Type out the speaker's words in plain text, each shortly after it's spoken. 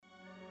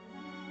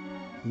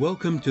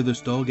Welcome to the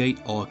Stargate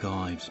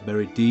Archives,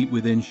 buried deep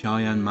within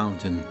Cheyenne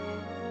Mountain.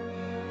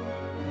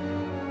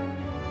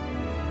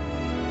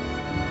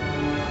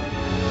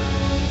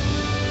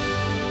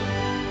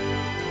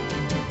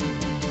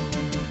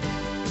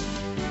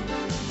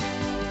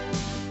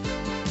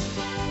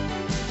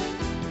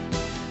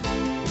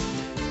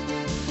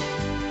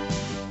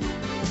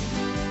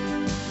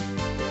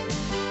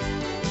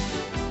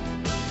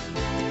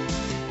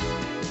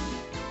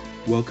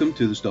 Welcome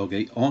to the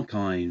Stargate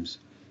Archives,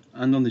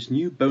 and on this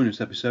new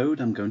bonus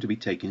episode I'm going to be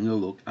taking a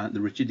look at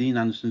the Richard Dean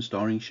Anderson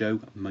starring show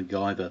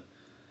MacGyver,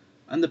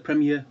 and the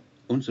premiere,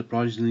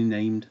 unsurprisingly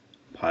named,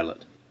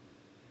 Pilot.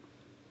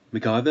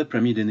 MacGyver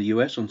premiered in the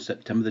US on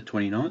September the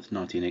 29th,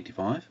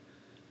 1985,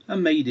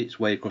 and made its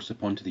way across the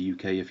pond to the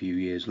UK a few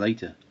years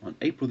later, on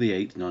April the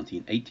 8th,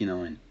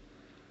 1989.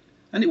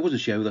 And it was a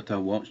show that I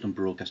watched on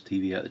broadcast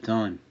TV at the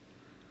time.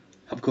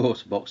 Of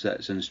course, box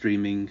sets and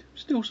streaming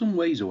still some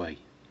ways away.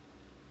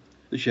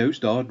 The show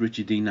starred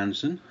Richard Dean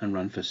Anderson and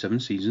ran for 7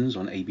 seasons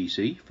on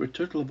ABC for a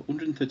total of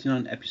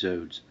 139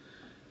 episodes,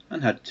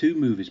 and had 2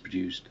 movies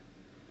produced,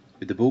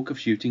 with the bulk of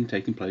shooting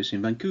taking place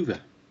in Vancouver.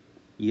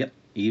 Yep,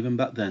 even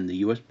back then the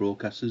US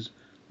broadcasters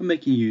were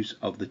making use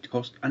of the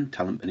cost and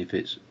talent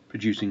benefits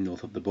producing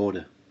north of the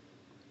border.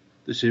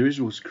 The series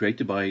was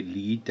created by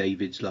Lee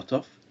David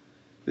Zlatoff,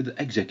 with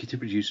executive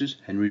producers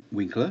Henry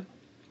Winkler,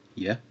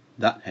 yeah,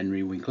 that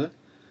Henry Winkler,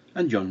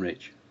 and John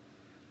Rich.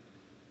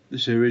 The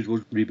series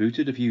was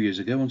rebooted a few years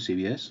ago on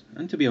CBS,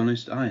 and to be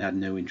honest, I had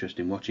no interest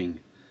in watching,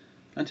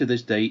 and to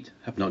this date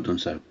have not done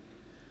so.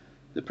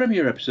 The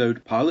premiere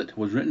episode, Pilot,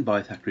 was written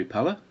by Thackeray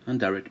Palla and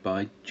directed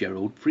by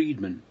Gerald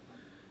Friedman,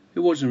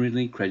 who was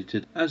originally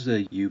credited as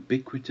the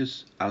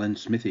ubiquitous Alan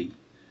Smithee,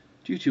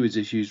 due to his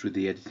issues with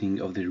the editing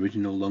of the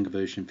original longer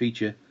version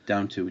feature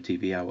down to a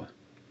TV hour.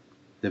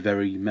 The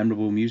very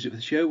memorable music for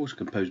the show was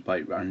composed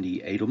by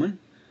Randy Edelman,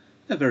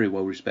 a very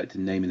well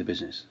respected name in the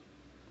business.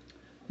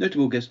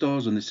 Notable guest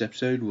stars on this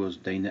episode was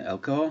Dana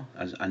Elcar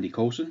as Andy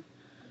Coulson,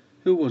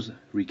 who was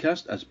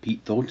recast as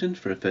Pete Thornton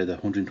for a further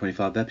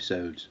 125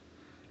 episodes.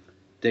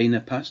 Dana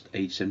passed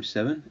age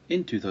 77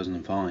 in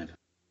 2005.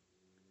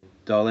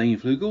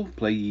 Darlene Flugel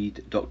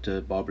played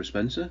Dr. Barbara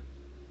Spencer.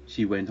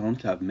 She went on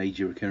to have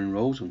major recurring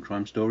roles on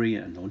Crime Story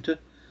and Hunter.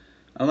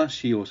 Alas,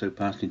 she also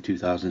passed in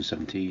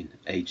 2017,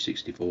 age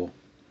 64.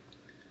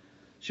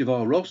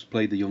 Shavar Ross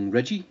played the young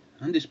Reggie,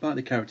 and despite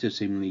the character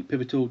seemingly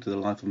pivotal to the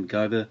life of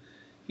MacGyver,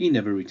 he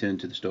never returned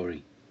to the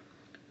story.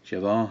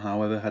 Shavar,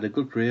 however, had a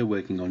good career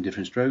working on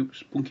Diff'rent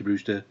Strokes, Punky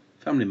Brewster,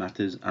 Family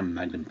Matters and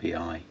Magnum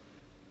P.I.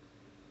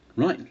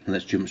 Right,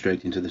 let's jump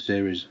straight into the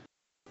series.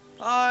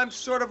 I'm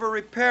sort of a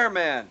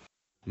repairman.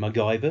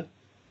 MacGyver,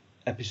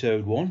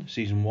 Episode 1,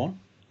 Season 1,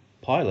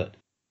 Pilot.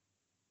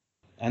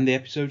 And the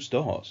episode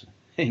starts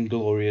in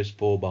glorious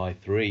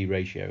 4:3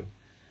 ratio.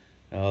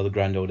 The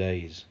grand old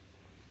days.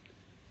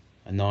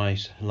 A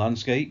nice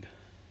landscape,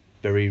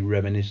 very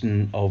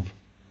reminiscent of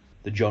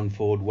the John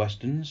Ford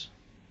westerns,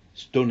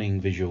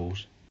 stunning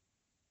visuals.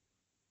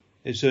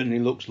 It certainly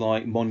looks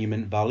like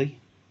Monument Valley,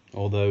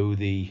 although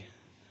the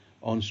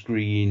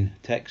on-screen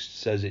text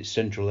says it's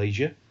Central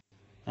Asia,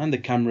 and the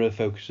camera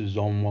focuses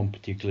on one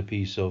particular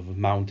piece of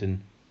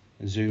mountain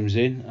and zooms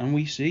in, and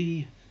we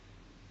see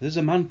there's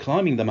a man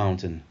climbing the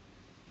mountain.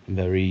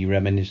 Very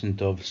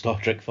reminiscent of Star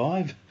Trek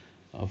V.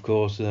 Of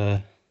course,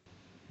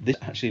 this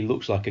actually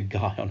looks like a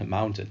guy on a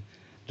mountain.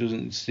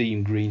 Doesn't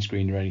seem green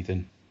screen or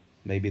anything.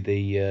 Maybe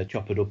they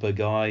chopped up a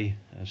guy,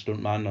 a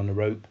stuntman on a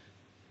rope,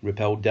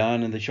 rappelled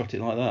down and they shot it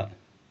like that.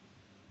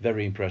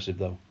 Very impressive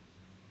though.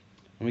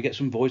 And we get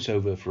some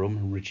voiceover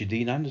from Richard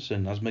Dean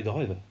Anderson as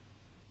MacGyver.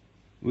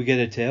 We get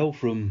a tale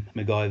from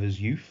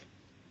MacGyver's youth.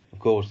 Of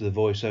course, the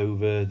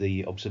voiceover,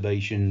 the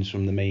observations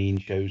from the main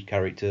show's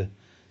character,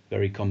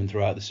 very common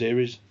throughout the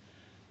series.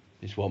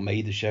 It's what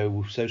made the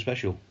show so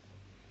special.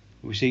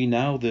 We see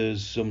now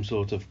there's some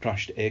sort of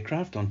crashed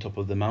aircraft on top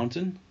of the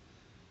mountain.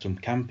 Some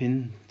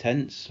camping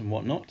tents and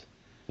whatnot.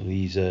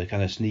 He's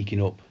kind of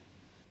sneaking up.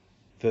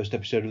 First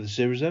episode of the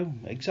series though,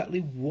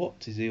 exactly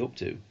what is he up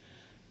to?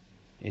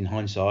 In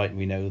hindsight,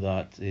 we know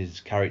that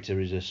his character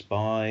is a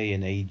spy,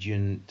 an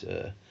agent,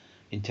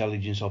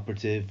 intelligence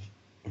operative,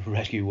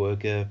 rescue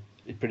worker,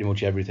 pretty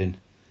much everything.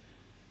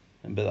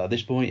 But at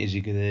this point, is he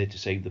there to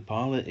save the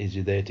pilot? Is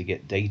he there to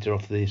get data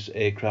off this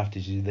aircraft?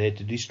 Is he there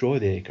to destroy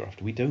the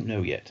aircraft? We don't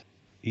know yet.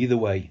 Either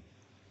way,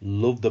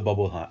 love the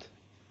bobble hat.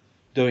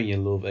 Don't you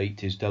love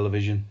 80s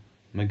television?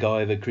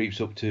 MacGyver creeps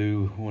up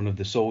to one of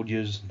the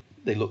soldiers.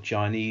 They look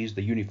Chinese.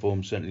 The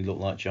uniforms certainly look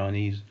like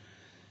Chinese.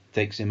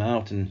 Takes him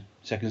out, and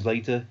seconds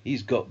later,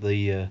 he's got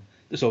the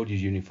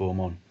soldier's uniform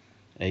on,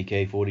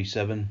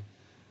 AK-47,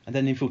 and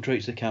then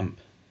infiltrates the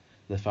camp.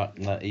 The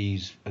fact that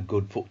he's a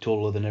good foot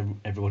taller than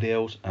everybody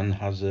else and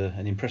has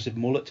an impressive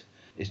mullet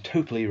is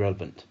totally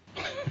irrelevant.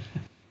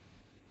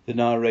 The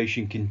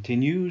narration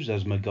continues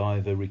as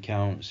MacGyver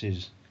recounts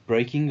his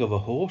breaking of a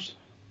horse.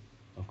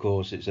 Of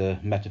course, it's a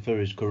metaphor for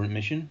his current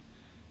mission.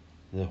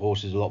 The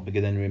horse is a lot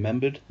bigger than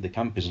remembered. The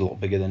camp is a lot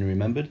bigger than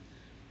remembered.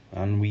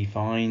 And we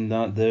find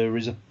that there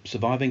is a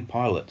surviving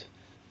pilot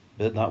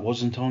But that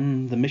wasn't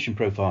on the mission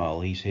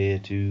profile. He's here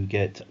to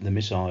get the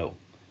missile.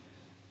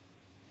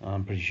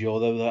 I'm pretty sure,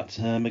 though, that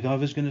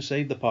MacGyver's going to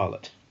save the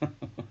pilot.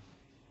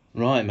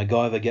 Right,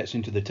 MacGyver gets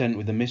into the tent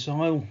with the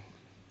missile,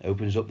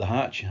 opens up the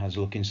hatch, has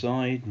a look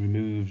inside,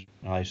 removes,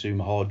 I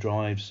assume, a hard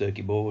drive,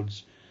 circuit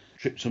boards,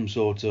 trips some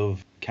sort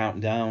of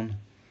countdown,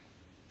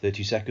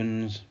 30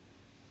 seconds,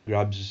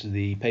 grabs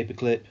the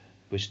paperclip,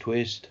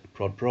 twist,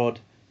 prod,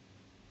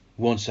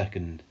 1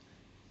 second.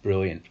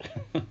 Brilliant.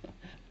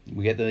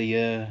 We get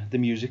the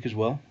music as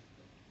well,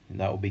 and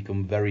that will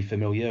become very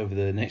familiar over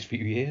the next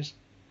few years.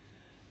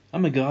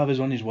 And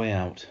MacGyver's on his way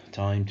out,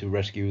 time to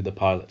rescue the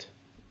pilot.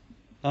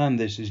 And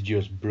this is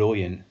just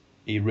brilliant.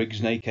 He rigs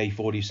an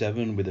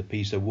AK-47 with a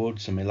piece of wood,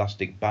 some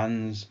elastic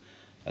bands,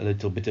 a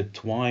little bit of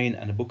twine,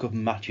 and a book of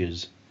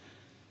matches.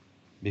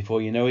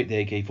 Before you know it, the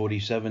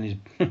AK-47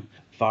 is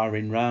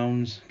firing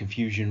rounds,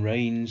 confusion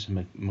reigns,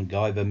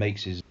 MacGyver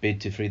makes his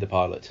bid to free the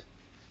pilot.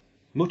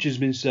 Much has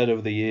been said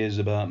over the years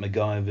about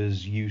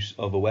MacGyver's use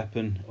of a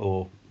weapon,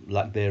 or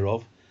lack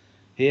thereof.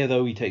 Here,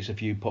 though, he takes a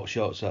few pot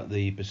shots at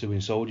the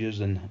pursuing soldiers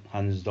and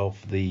hands off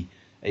the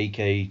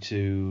AK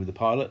to the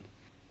pilot.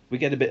 We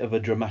get a bit of a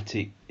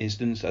dramatic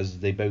instance as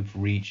they both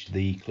reach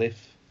the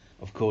cliff.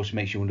 Of course, it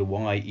makes you wonder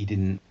why he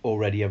didn't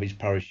already have his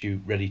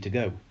parachute ready to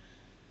go.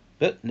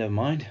 But never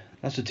mind,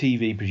 that's a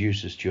TV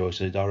producer's choice,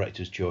 a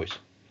director's choice.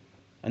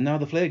 And now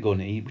the flare gun,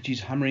 which is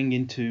hammering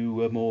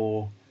into a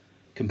more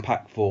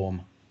compact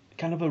form.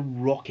 Kind of a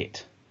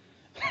rocket.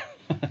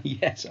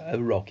 Yes, a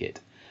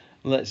rocket.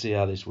 Let's see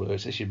how this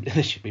works. This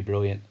should be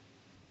brilliant.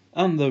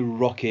 And the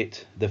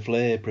rocket, the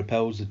flare,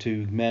 propels the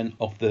two men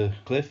off the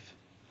cliff.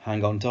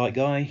 Hang on tight,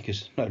 guy,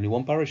 because only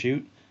one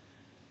parachute.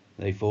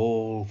 They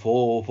fall.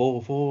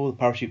 The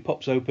parachute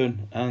pops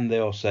open, and they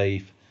are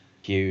safe.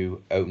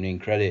 Cue opening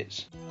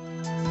credits.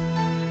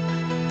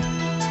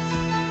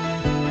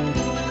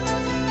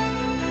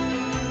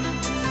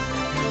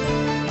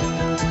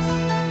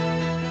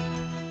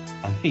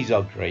 These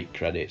are great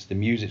credits. The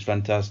music's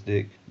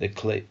fantastic. The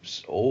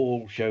clips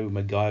all show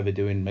MacGyver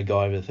doing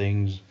MacGyver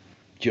things.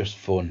 Just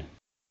fun.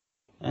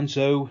 And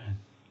so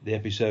the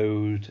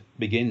episode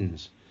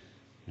begins.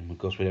 And of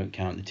course we don't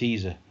count the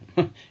teaser,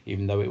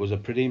 even though it was a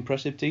pretty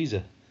impressive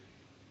teaser.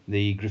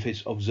 The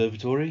Griffiths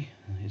Observatory,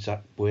 is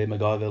that where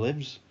MacGyver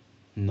lives?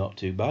 Not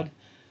too bad.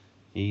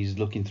 He's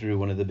looking through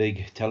one of the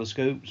big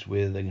telescopes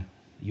with a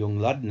young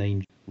lad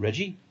named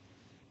Reggie.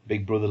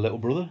 Big brother, little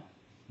brother.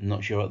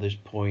 Not sure at this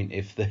point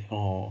if they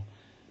are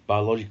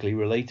biologically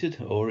related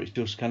or it's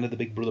just kind of the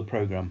Big Brother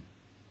program.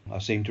 I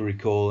seem to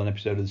recall an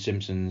episode of The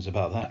Simpsons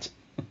about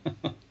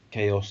that.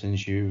 Chaos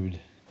ensued.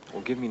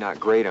 Well, give me not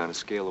great on a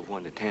scale of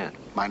 1 to 10.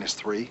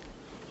 -3.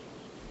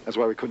 That's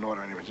why we couldn't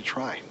order anyone to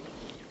try.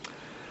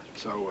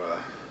 So,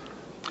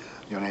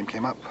 your name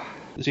came up.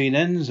 The scene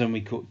ends and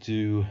we cut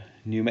to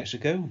New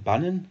Mexico,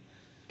 Bannon.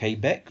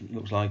 Quebec,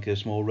 looks like a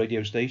small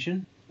radio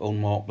station.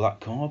 Unmarked black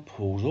car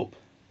pulls up.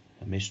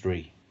 A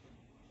mystery.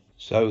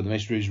 So the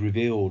mystery is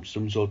revealed,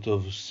 some sort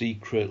of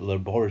secret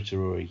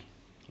laboratory.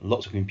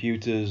 Lots of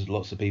computers,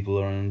 lots of people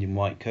around in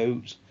white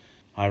coats,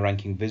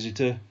 high-ranking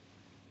visitor.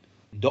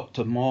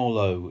 Dr.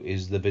 Marlowe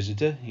is the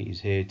visitor.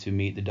 He's here to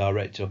meet the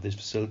director of this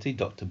facility,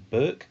 Dr.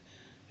 Burke,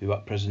 who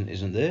at present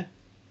isn't there.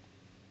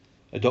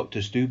 A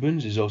Dr.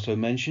 Stubbins is also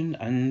mentioned,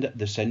 and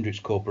the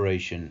Sendrix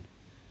Corporation.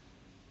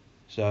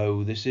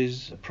 So this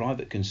is a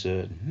private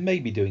concern,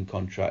 maybe doing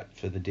contract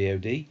for the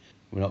DoD.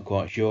 We're not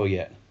quite sure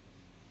yet.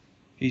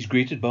 He's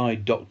greeted by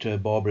Dr.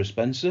 Barbara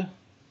Spencer.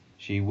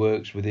 She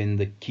works within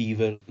the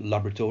Kiva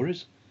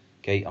Laboratories,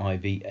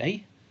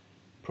 Kiva,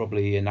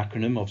 probably an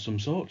acronym of some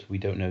sort, we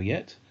don't know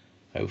yet.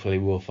 Hopefully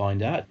we'll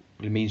find out.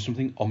 It means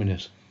something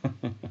ominous.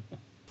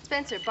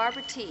 Spencer,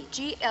 Barbara T,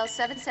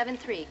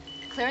 GL773,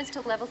 clearance to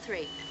level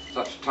 3.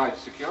 Such tight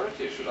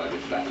security, should I be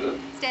flattered?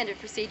 Standard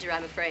procedure,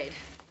 I'm afraid.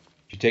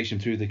 She takes him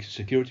through the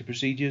security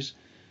procedures,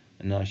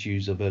 a nice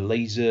use of a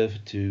laser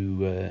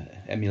to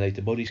emulate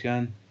a body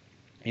scan,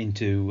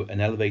 into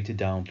an elevator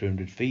down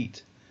 300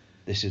 feet.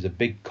 This is a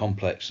big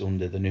complex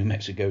under the New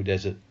Mexico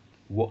desert.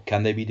 What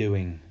can they be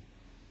doing?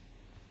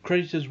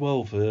 Credit as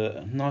well for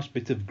a nice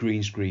bit of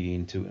green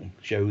screen to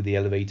show the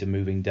elevator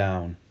moving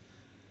down.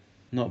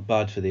 Not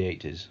bad for the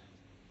 80s.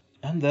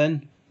 And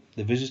then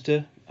the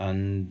visitor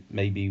and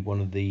maybe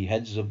one of the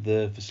heads of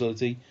the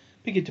facility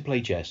begin to play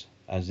chess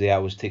as the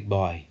hours tick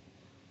by.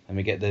 And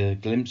we get the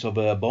glimpse of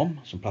a bomb,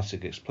 some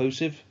plastic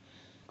explosive.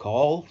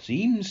 Carl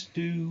seems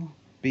to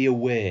be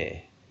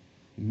aware.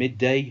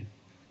 Midday,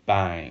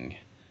 bang.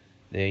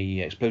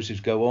 The explosives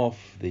go off,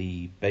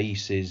 the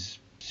base is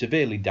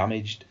severely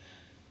damaged,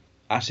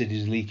 acid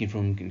is leaking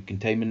from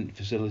containment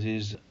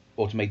facilities,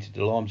 automated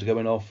alarms are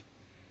going off.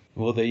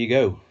 Well, there you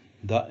go.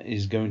 That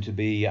is going to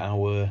be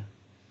our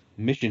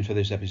mission for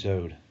this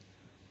episode.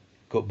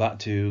 Cut back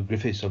to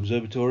Griffiths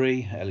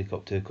Observatory,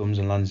 helicopter comes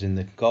and lands in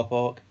the car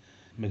park.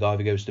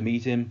 MacGyver goes to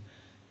meet him,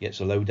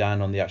 gets a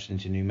lowdown on the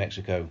accident in New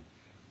Mexico.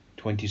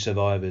 20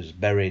 survivors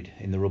buried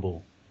in the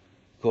rubble.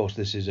 Of course,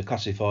 this is a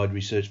classified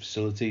research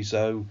facility,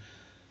 so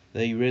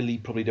they really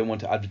probably don't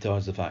want to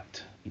advertise the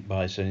fact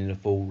by sending a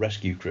full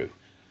rescue crew.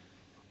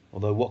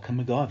 Although what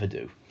can MacGyver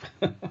do?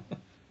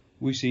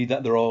 We see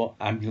that there are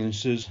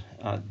ambulances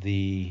at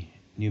the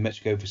New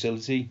Mexico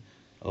facility.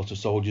 A lot of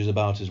soldiers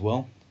about as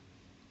well.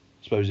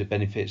 I suppose it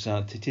benefits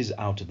that it is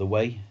out of the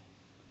way.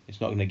 It's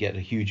not going to get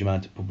a huge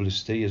amount of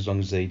publicity as long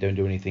as they don't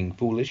do anything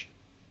foolish.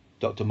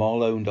 Dr.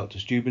 Marlowe and Dr.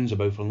 Stubbins are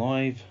both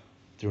alive,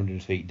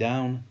 300 feet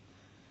down.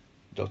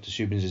 Dr.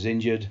 Stubbins is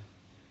injured.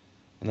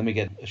 And then we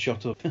get a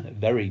shot of a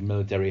very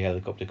military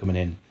helicopter coming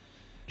in,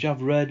 which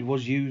I've read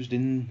was used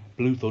in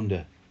Blue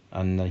Thunder.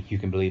 And you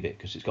can believe it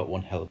because it's got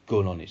one hell of a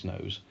gun on its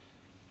nose.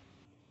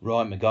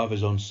 Right,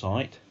 MacGyver's on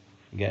site,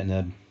 getting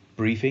a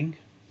briefing.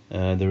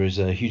 There is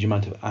a huge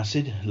amount of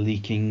acid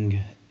leaking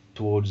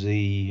towards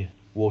the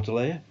water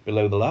layer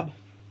below the lab.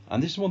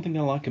 And this is one thing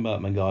I like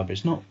about MacGyver.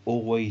 It's not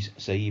always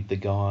save the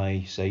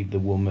guy, save the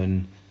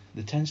woman.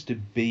 There tends to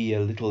be a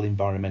little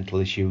environmental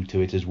issue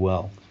to it as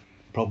well.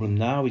 Problem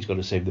now, he's got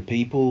to save the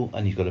people,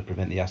 and he's got to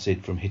prevent the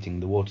acid from hitting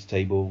the water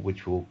table,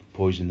 which will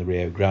poison the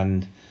Rio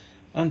Grande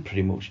and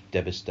pretty much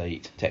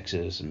devastate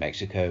Texas and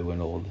Mexico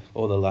and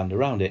all the land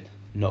around it.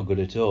 Not good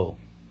at all.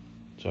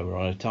 So we're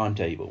on a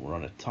timetable, we're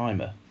on a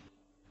timer.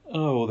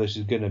 Oh, this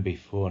is going to be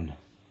fun.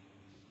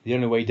 The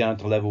only way down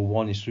to level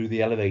 1 is through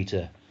the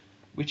elevator,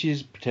 which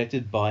is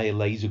protected by a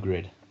laser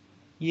grid.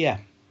 Yeah,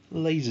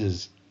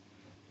 lasers.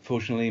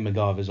 Fortunately,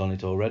 MacGyver's on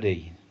it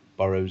already.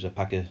 Borrows a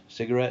pack of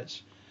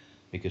cigarettes,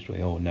 because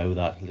we all know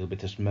that a little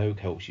bit of smoke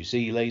helps you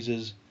see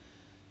lasers.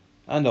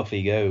 And off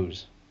he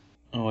goes.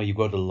 Oh, you've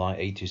got to like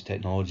 80s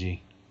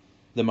technology.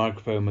 The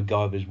microphone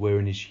MacGyver's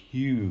wearing is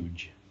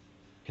huge.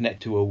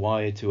 Connect to a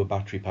wire to a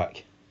battery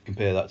pack.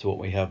 Compare that to what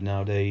we have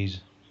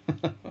nowadays.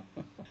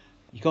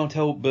 You can't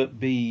help but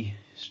be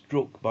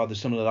struck by the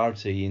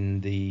similarity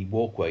in the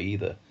walkway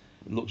either.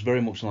 It looks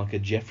very much like a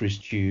Jeffries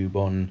tube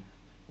on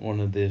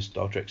one of the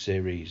Star Trek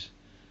series.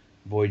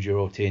 Voyager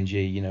or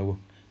TNG, you know,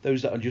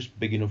 those that are just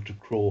big enough to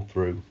crawl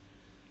through.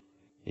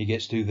 He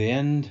gets to the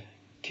end,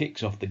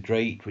 kicks off the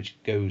grate, which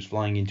goes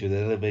flying into the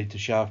elevator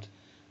shaft,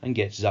 and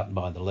gets zapped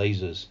by the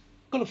lasers.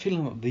 Got a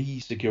feeling that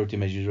these security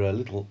measures are a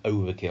little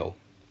overkill,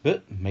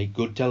 but make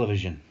good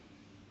television.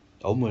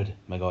 Onward,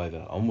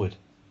 MacGyver, onward.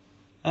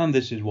 And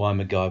this is why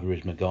MacGyver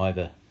is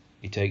MacGyver.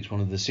 He takes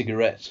one of the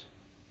cigarettes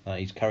that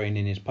he's carrying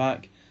in his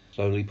pack,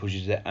 slowly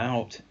pushes it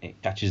out,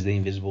 it catches the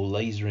invisible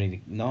laser and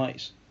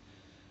ignites.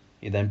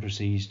 He then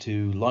proceeds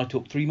to light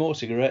up 3 more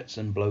cigarettes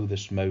and blow the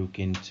smoke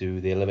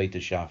into the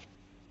elevator shaft.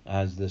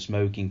 As the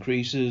smoke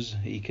increases,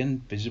 he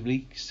can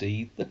visibly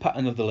see the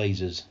pattern of the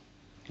lasers.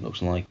 It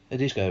looks like a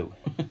disco,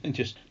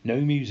 just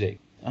no music.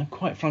 And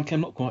quite frankly,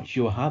 I'm not quite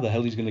sure how the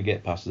hell he's going to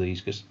get past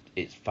these, because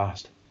it's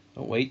fast.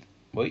 Oh, wait,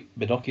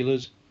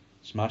 binoculars,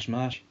 smash.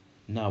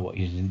 Now what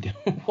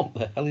what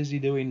the hell is he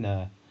doing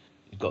now?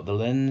 He's got the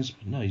lens.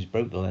 No, he's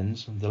broke the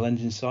lens. The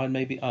lens inside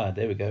maybe. Ah,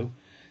 there we go.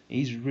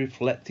 He's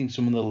reflecting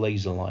some of the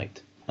laser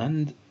light.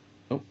 And,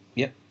 oh,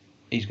 yep,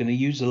 he's going to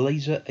use the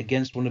laser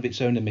against one of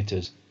its own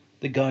emitters.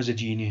 The guy's a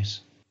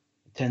genius.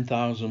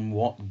 10,000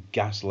 watt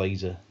gas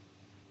laser.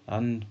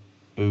 And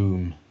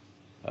boom.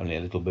 Only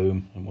a little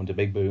boom. I want a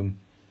big boom.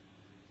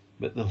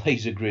 But the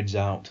laser grid's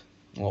out.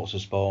 Lots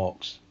of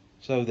sparks.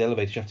 So the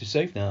elevator shaft is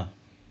safe now.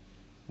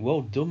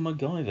 Well done,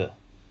 MacGyver.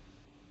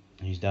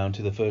 He's down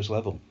to the first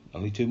level.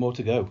 Only 2 more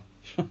to go.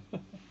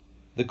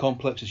 The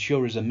complex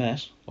sure is a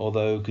mess,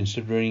 although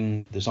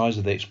considering the size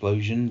of the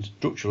explosion,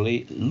 structurally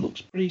it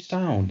looks pretty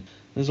sound.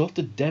 There's a lot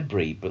of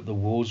debris, but the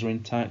walls are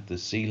intact, the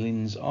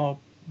ceilings are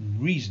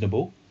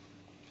reasonable.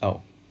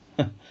 Oh,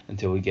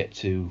 until we get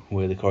to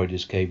where the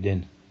corridor's caved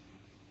in.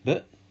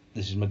 But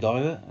this is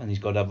MacGyver, and he's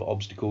got to have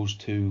obstacles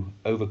to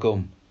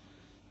overcome.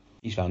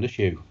 He's found a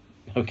shoe.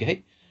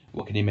 Okay,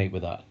 what can he make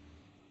with that?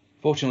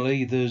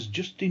 Fortunately, there's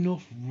just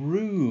enough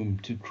room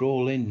to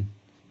crawl in,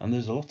 and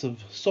there's a lot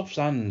of soft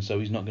sand, so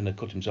he's not going to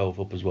cut himself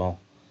up as well.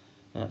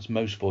 That's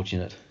most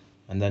fortunate.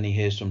 And then he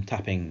hears some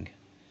tapping.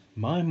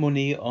 My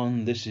money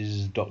on this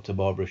is Dr.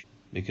 Barbara,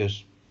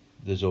 because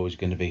there's always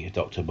going to be a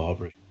Dr.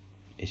 Barbara.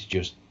 It's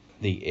just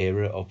the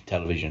era of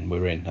television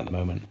we're in at the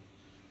moment.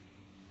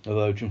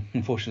 Although,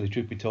 unfortunately,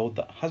 truth be told,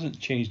 that hasn't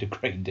changed a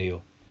great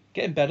deal.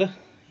 Getting better,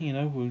 you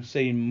know, we're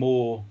seeing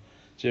more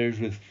series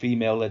with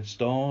female-led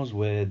stars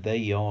where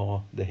they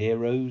are the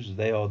heroes,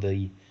 they are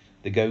the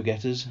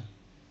go-getters.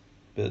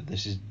 But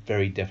this is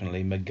very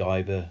definitely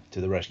MacGyver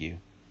to the rescue.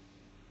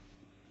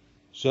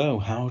 So,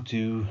 how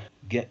to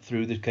get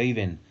through the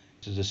cave-in?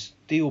 There's a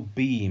steel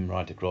beam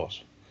right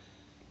across.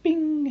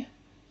 Bing!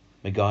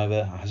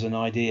 MacGyver has an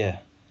idea.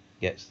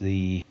 Gets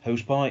the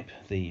hose pipe,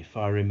 the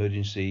fire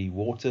emergency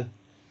water,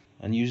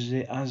 and uses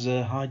it as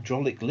a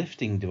hydraulic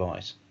lifting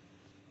device.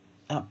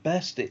 At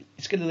best,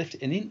 it's going to lift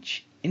an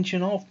inch and a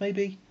half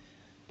maybe,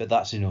 but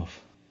that's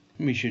enough.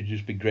 We should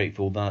just be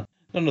grateful that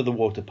none of the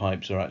water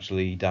pipes are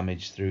actually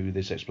damaged through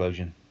this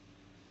explosion.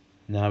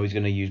 Now he's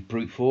going to use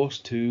brute force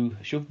to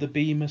shove the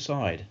beam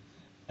aside,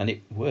 and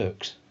it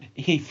works.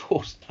 He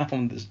forced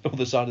down the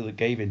other side of the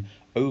cave-in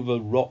over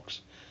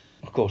rocks.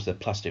 Of course they're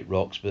plastic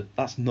rocks, but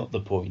that's not the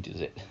point,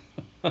 is it?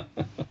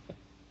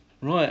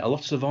 Right, a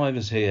lot of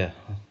survivors here.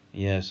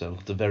 Yes, a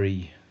lot of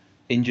very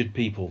injured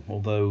people,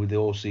 although they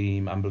all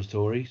seem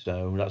ambulatory,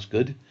 so that's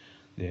good.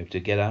 They're able to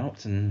get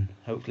out and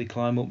hopefully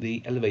climb up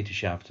the elevator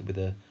shaft with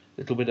a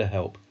little bit of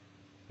help.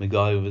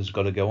 MacGyver's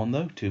got to go on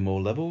though, 2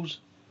 more levels.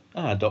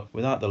 Doc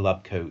without the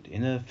lab coat,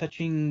 in a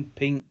fetching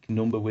pink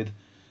number with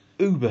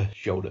uber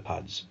shoulder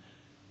pads,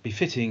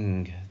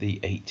 befitting the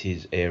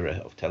 80s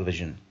era of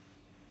television.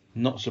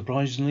 Not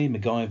surprisingly,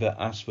 MacGyver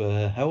asks for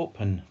her help,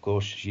 and of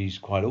course she's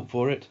quite up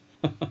for it.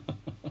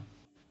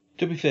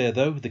 To be fair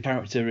though, the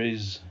character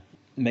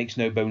makes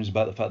no bones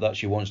about the fact that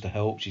she wants to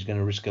help. She's going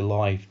to risk her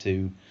life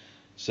to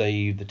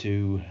save the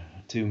two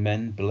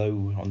men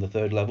below on the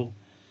 3rd level.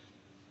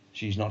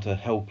 She's not a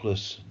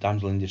helpless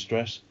damsel in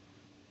distress.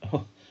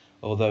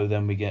 Although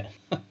then we get...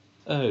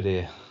 oh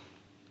dear.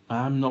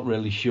 I'm not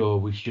really sure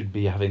we should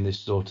be having this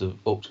sort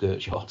of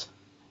upskirt shot.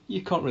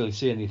 You can't really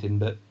see anything,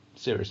 but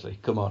seriously,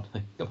 come on.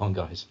 Come on,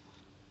 guys.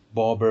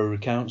 Barbara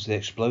recounts the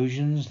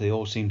explosions. They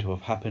all seem to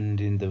have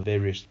happened in the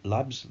various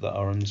labs that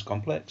are in this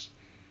complex.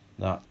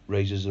 That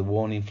raises a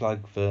warning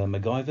flag for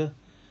MacGyver.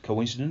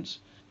 Coincidence?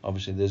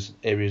 Obviously there's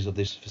areas of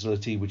this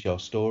facility which are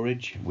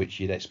storage, which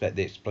you'd expect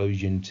the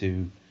explosion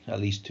to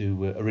at least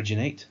to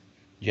originate.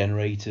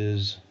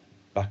 Generators,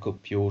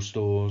 backup fuel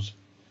stores,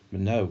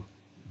 but no,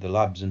 the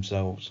labs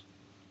themselves.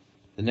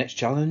 The next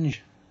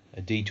challenge,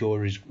 a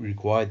detour is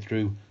required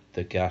through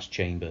the gas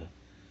chamber,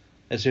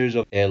 a series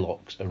of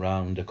airlocks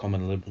around a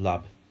common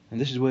lab, and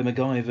this is where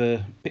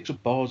MacGyver picks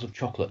up bars of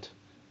chocolate.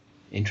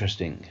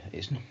 Interesting.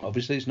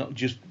 Obviously it's not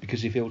just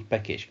because he feels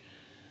peckish.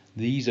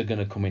 These are going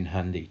to come in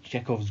handy.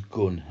 Chekhov's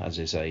gun, as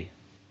they say.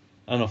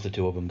 And off the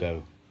 2 of them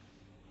go.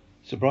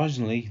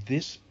 Surprisingly,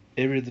 this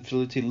area of the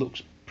facility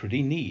looks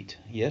pretty neat.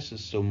 Yes,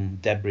 there's some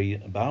debris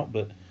about,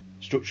 but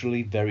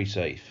structurally very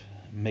safe.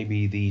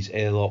 Maybe these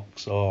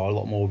airlocks are a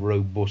lot more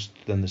robust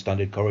than the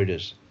standard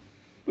corridors,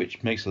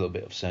 which makes a little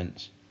bit of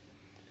sense.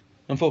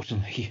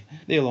 Unfortunately,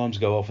 the alarms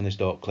go off and they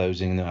start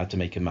closing and they have to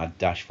make a mad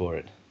dash for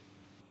it.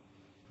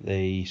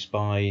 They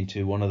spy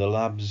into one of the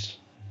labs,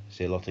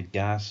 see a lot of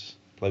gas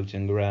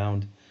floating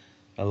around,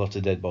 a lot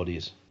of dead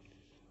bodies.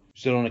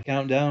 Still on a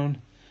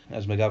countdown,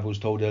 as MacGyver was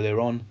told earlier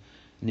on.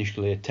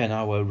 Initially a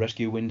 10-hour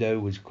rescue window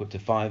was cut to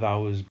 5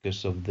 hours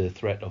because of the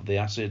threat of the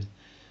acid.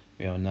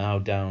 We are now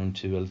down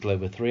to a little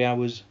over 3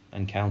 hours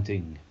and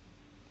counting.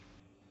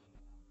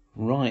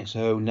 Right,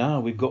 so now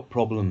we've got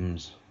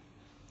problems.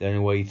 The only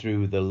way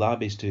through the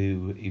lab is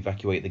to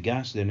evacuate the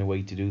gas. The only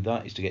way to do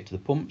that is to get to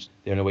the pumps.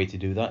 The only way to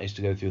do that is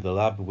to go through the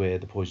lab where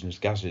the poisonous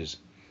gas is.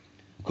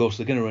 Of course,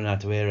 they're going to run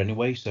out of air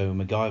anyway, so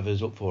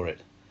MacGyver's up for it.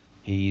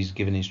 He's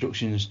given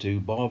instructions to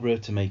Barbara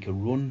to make a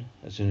run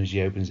as soon as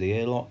she opens the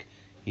airlock.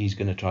 He's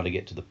going to try to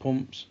get to the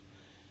pumps.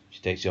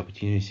 She takes the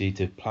opportunity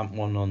to plant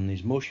one on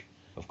his mush.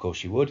 Of course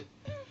she would.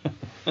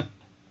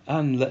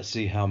 And let's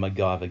see how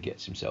MacGyver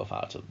gets himself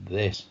out of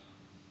this.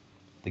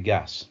 The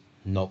gas,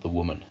 not the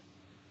woman.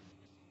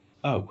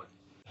 Oh.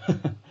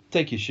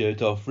 Take his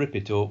shirt off, rip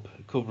it up,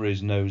 cover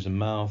his nose and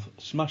mouth,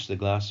 smash the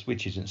glass,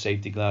 which isn't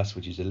safety glass,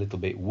 which is a little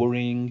bit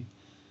worrying,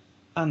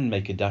 and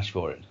make a dash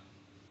for it.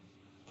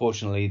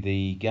 Fortunately,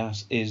 the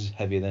gas is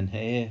heavier than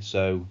air,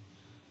 so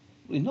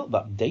it's not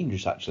that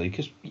dangerous actually,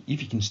 because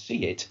if you can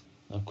see it,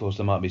 of course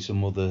there might be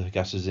some other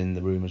gases in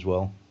the room as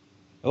well.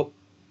 Oh,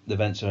 the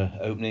vents are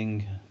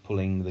opening,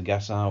 pulling the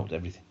gas out,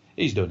 everything.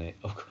 He's done it.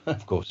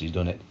 Of course he's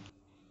done it.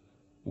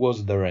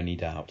 Was there any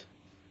doubt?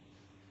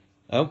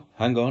 Oh,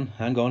 hang on.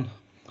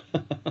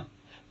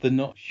 They're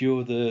not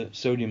sure the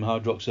sodium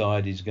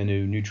hydroxide is going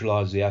to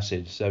neutralise the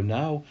acid, so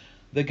now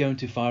they're going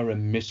to fire a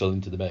missile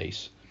into the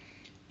base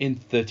in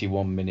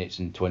 31 minutes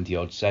and 20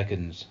 odd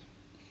seconds.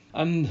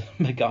 And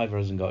MacGyver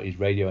hasn't got his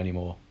radio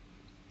anymore.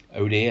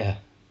 Oh dear.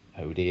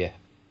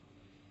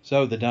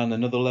 So they're down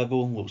another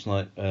level, looks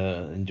like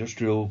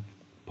industrial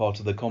part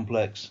of the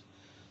complex.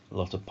 A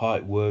lot of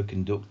pipe work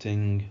and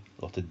ducting,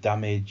 a lot of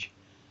damage.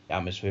 The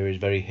atmosphere is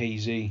very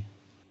hazy.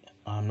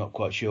 I'm not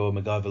quite sure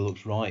MacGyver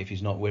looks right if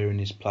he's not wearing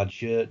his plaid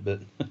shirt,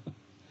 but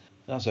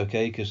that's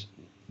okay because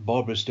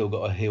Barbara's still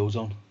got her heels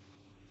on.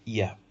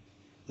 Yeah,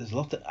 there's a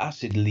lot of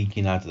acid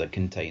leaking out of that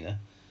container.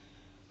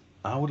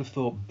 I would have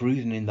thought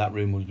breathing in that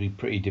room would be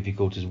pretty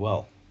difficult as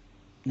well.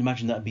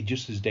 Imagine that'd be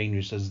just as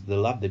dangerous as the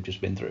lab they've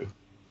just been through.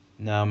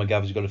 Now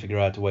MacGyver's got to figure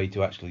out a way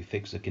to actually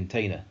fix the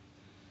container.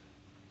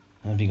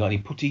 Have you got any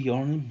putty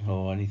on him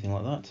or anything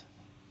like that?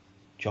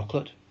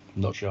 Chocolate?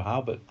 I'm not sure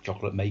how, but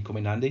chocolate may come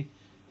in handy.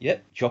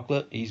 Yep,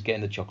 chocolate. He's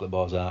getting the chocolate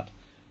bars out.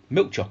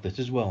 Milk chocolate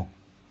as well.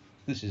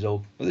 This is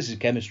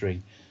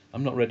chemistry.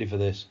 I'm not ready for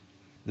this.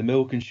 The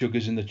milk and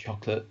sugars in the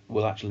chocolate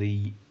will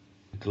actually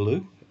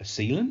glue, a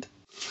sealant.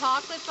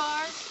 Chocolate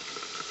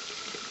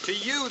bars? To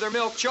you, they're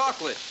milk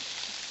chocolate.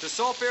 To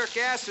sulfuric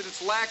acid,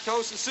 it's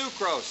lactose and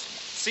sucrose.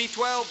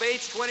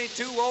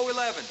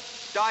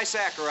 C12H22O11.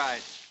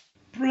 Disaccharide.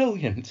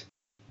 Brilliant.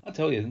 I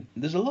tell you,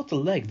 there's a lot of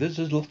leg. There's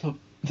a lot of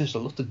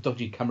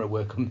dodgy camera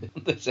work on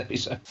this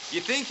episode.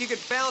 You think you could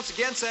balance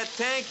against that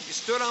tank if you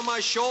stood on my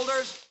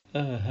shoulders?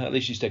 At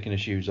least she's taking her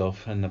shoes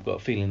off, and I've got a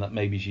feeling that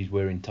maybe she's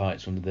wearing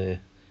tights under there.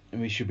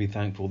 And we should be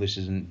thankful this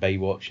isn't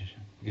Baywatch,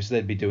 because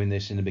they'd be doing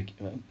this in a big...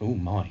 Oh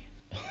my.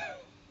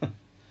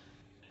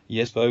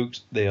 Yes,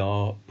 folks, they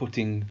are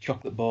putting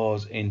chocolate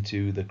bars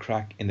into the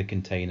crack in the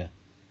container.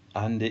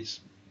 And it's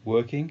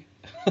working.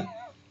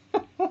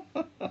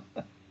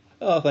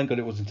 Oh, thank God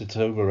it wasn't a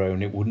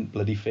Toblerone. It wouldn't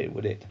bloody fit,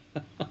 would it?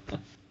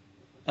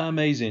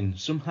 Amazing.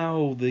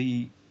 Somehow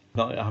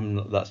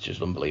that's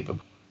just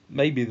unbelievable.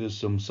 Maybe there's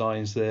some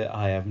science there.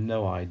 I have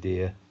no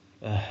idea.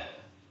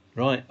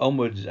 Right,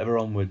 onwards, ever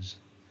onwards.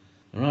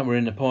 Right, we're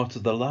in a part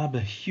of the lab.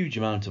 A huge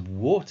amount of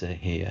water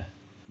here.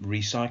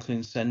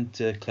 Recycling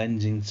centre,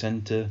 cleansing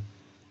centre.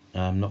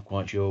 I'm not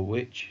quite sure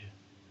which.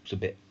 It's a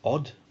bit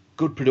odd.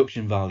 Good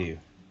production value.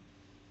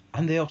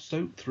 And they are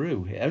soaked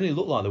through. It only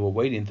looked like they were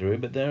wading through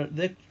it, but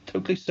they're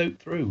totally soaked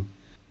through.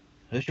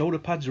 Her shoulder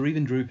pads are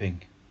even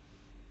drooping.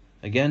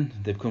 Again,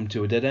 they've come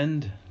to a dead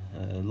end.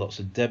 Lots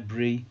of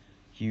debris,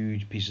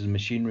 huge pieces of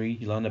machinery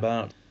lying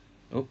about.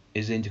 Oh,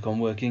 is the intercom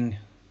working?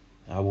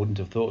 I wouldn't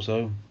have thought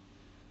so.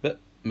 But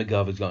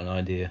MacGyver's got an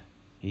idea.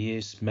 He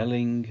is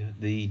smelling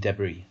the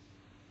debris.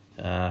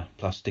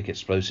 Plastic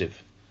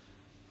explosive.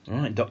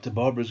 Alright, Dr.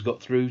 Barbara's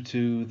got through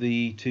to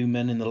the two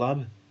men in the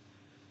lab.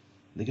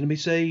 They're going to be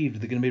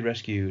saved. They're going to be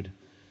rescued.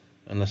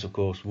 Unless, of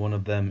course, one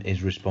of them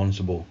is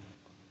responsible.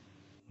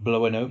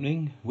 Blow an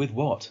opening with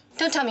what?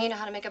 Don't tell me you know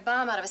how to make a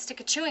bomb out of a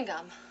stick of chewing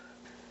gum.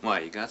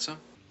 Why, you got some?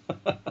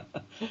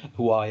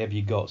 Why have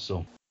you got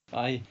some?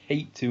 I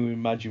hate to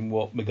imagine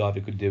what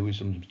MacGyver could do with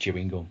some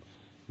chewing gum.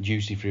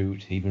 Juicy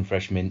fruit, even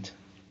fresh mint.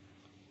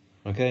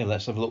 Okay,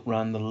 let's have a look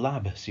around the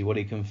lab, see what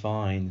he can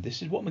find.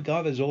 This is what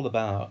MacGyver's all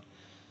about.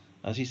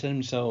 As he said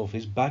himself,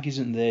 his bag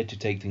isn't there to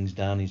take things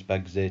down, his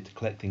bag's there to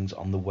collect things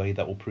on the way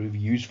that will prove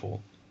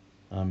useful.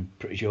 I'm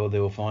pretty sure they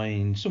will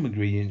find some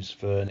ingredients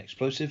for an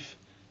explosive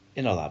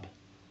in a lab.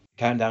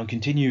 Countdown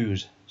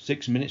continues,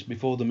 6 minutes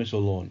before the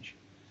missile launch.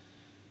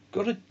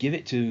 Gotta give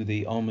it to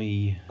the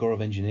Army Corps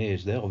of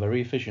Engineers, they are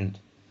very efficient.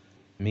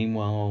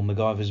 Meanwhile,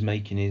 MacGyver's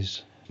making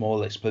his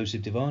small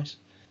explosive device,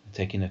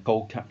 taking a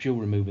cold capsule,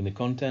 removing the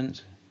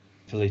contents,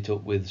 fill it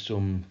up with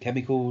some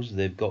chemicals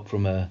they've got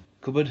from a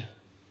cupboard.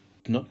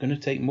 Not going to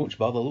take much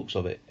by the looks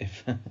of it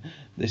if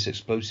this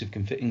explosive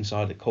can fit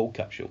inside a cold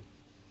capsule.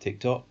 Tick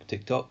tock,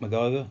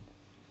 MacGyver.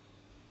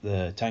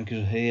 The tankers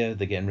are here,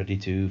 they're getting ready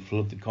to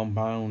flood the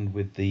compound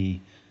with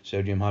the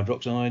sodium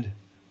hydroxide.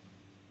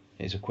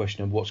 It's a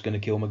question of what's going to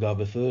kill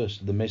MacGyver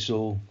first, the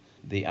missile,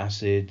 the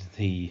acid,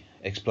 the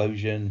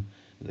explosion,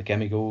 the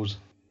chemicals,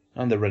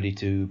 and they're ready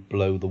to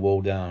blow the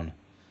wall down.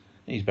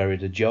 He's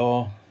buried a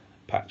jar,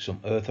 packed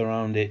some earth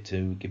around it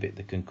to give it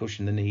the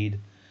concussion they need,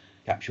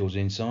 capsules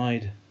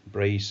inside,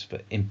 brace for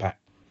impact,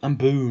 and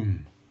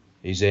boom,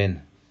 he's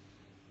in.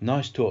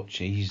 Nice touch.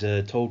 He's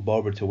told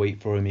Barbara to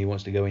wait for him. He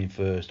wants to go in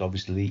first.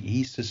 Obviously,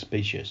 he's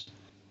suspicious.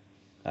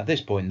 At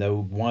this point,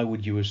 though, why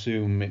would you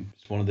assume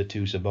it's one of the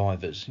two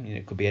survivors? You know,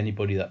 it could be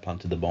anybody that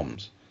planted the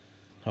bombs.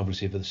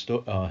 Obviously, for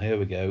the here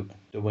we go.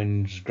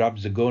 Owens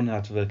grabs a gun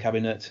out of a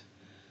cabinet,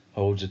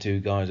 holds the two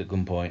guys at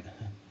gunpoint.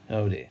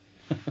 Oh dear.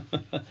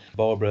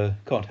 Barbara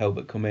can't help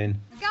but come in.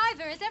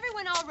 MacGyver, is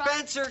everyone all right?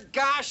 Spencer,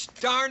 gosh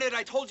darn it,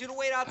 I told you to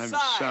wait outside.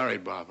 I'm sorry,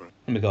 Barbara.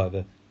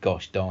 MacGyver,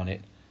 gosh darn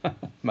it.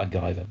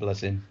 MacGyver,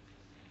 bless him.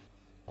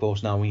 Of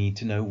course, now we need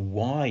to know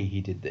why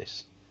he did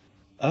this.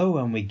 Oh,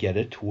 and we get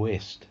a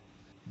twist.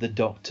 The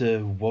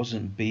doctor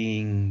wasn't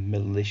being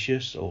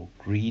malicious or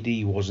greedy.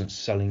 He wasn't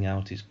selling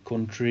out his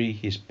country,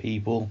 his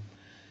people.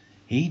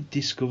 He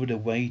discovered a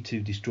way to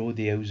destroy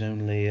the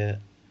ozone layer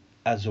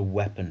as a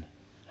weapon,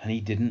 and he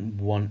didn't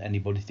want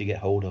anybody to get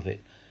hold of it.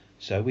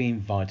 So he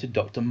invited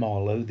Dr.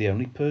 Marlowe, the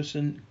only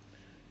person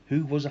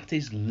who was at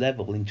his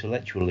level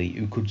intellectually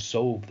who could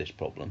solve this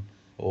problem,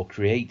 or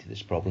create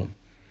this problem,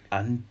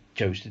 and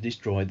chose to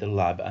destroy the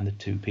lab and the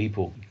two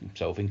people,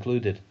 himself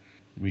included.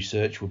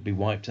 Research would be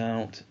wiped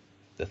out,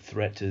 the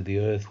threat to the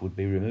Earth would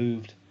be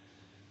removed.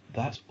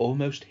 That's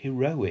almost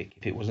heroic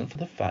if it wasn't for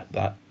the fact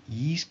that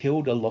he's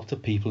killed a lot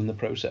of people in the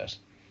process.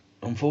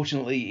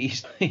 Unfortunately,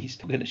 he's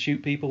still going to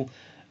shoot people,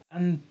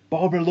 and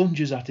Barbara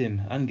lunges at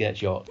him and gets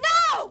shot.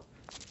 No!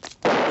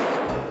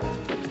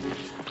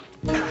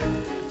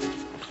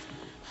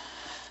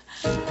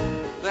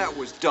 That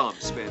was dumb,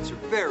 Spencer.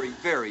 Very,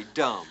 very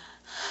dumb.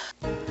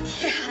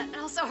 Yeah, it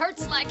also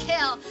hurts like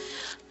hell.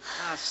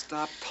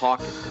 Stop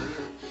talking, will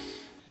you?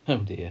 Oh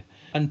dear.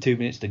 And 2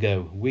 minutes to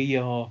go.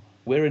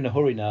 We're in a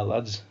hurry now,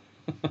 lads.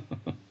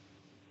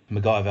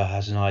 MacGyver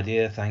has an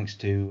idea thanks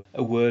to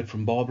a word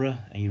from Barbara,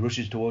 and he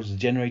rushes towards the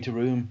generator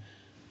room,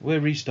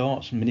 where he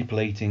starts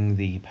manipulating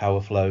the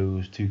power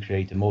flows to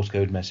create a Morse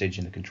code message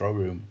in the control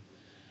room.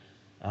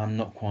 I'm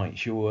not quite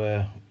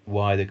sure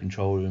why the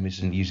control room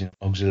isn't using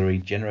auxiliary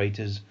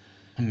generators,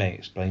 and may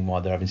explain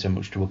why they're having so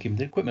much trouble keeping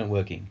the equipment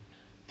working.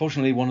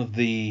 Fortunately, one of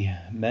the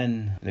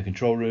men in the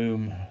control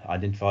room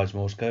identifies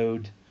Morse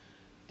code,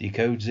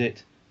 decodes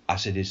it,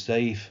 acid is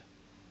safe,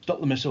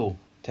 stop the missile,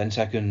 10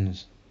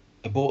 seconds,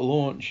 abort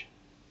launch,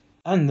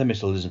 and the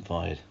missile isn't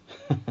fired.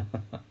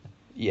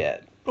 Yeah,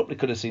 probably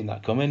could have seen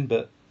that coming,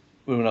 but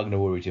we're not going to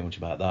worry too much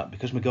about that,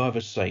 because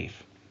MacGyver's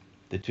safe.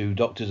 The two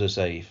doctors are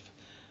safe.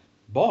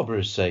 Barbara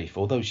is safe,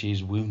 although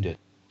she's wounded.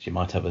 She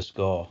might have a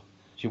scar.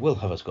 She will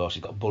have a scar.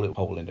 She's got a bullet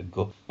hole in her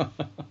gut.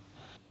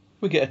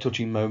 We get a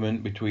touching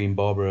moment between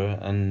Barbara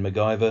and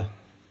MacGyver.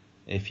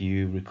 If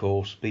you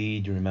recall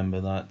Speed, you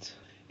remember that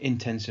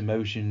intense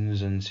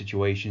emotions and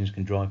situations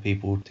can drive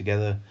people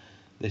together.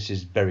 This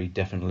is very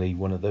definitely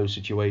one of those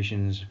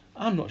situations.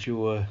 I'm not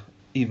sure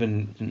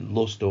even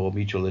lust or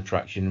mutual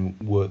attraction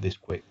work this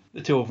quick.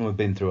 The two of them have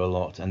been through a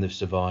lot and they've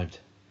survived.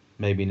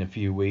 Maybe in a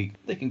few weeks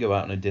they can go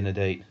out on a dinner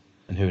date,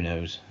 and who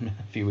knows, a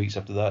few weeks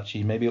after that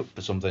she may be up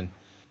for something.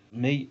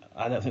 Me,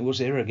 I don't think we'll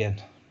see her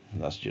again.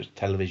 That's just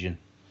television.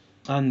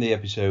 And the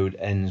episode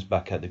ends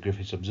back at the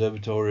Griffiths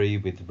Observatory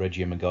with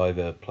Reggie and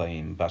MacGyver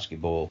playing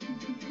basketball.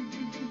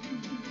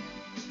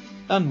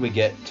 And we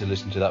get to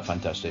listen to that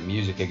fantastic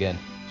music again.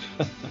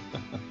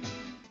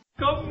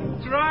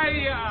 Come try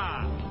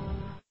ya!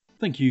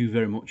 Thank you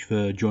very much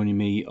for joining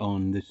me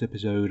on this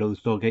episode of the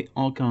Stargate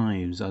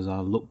Archives as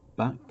I look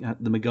back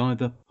at the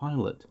MacGyver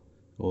pilot,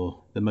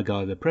 or the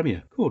MacGyver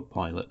premiere called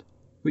Pilot,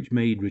 which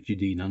made Richard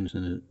Dean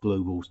Anderson a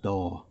global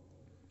star.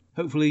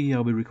 Hopefully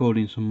I'll be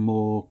recording some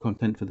more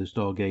content for the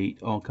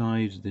Stargate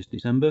Archives this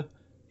December.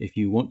 If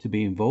you want to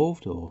be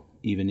involved, or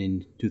even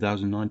in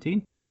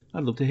 2019,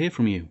 I'd love to hear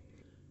from you.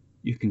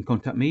 You can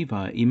contact me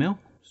via email,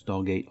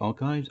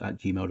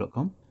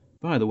 stargatearchives@gmail.com,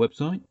 via the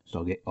website,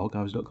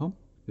 stargatearchives.com.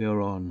 We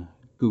are on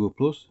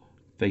Google+,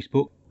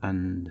 Facebook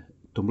and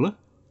Tumblr,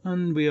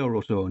 and we are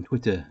also on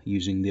Twitter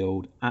using the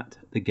old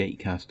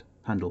 @thegatecast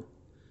handle.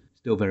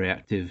 Still very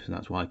active,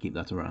 that's why I keep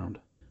that around.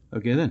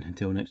 Okay then,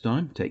 until next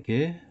time, take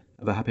care,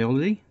 have a happy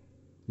holiday.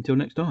 Until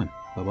next time,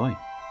 bye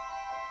bye.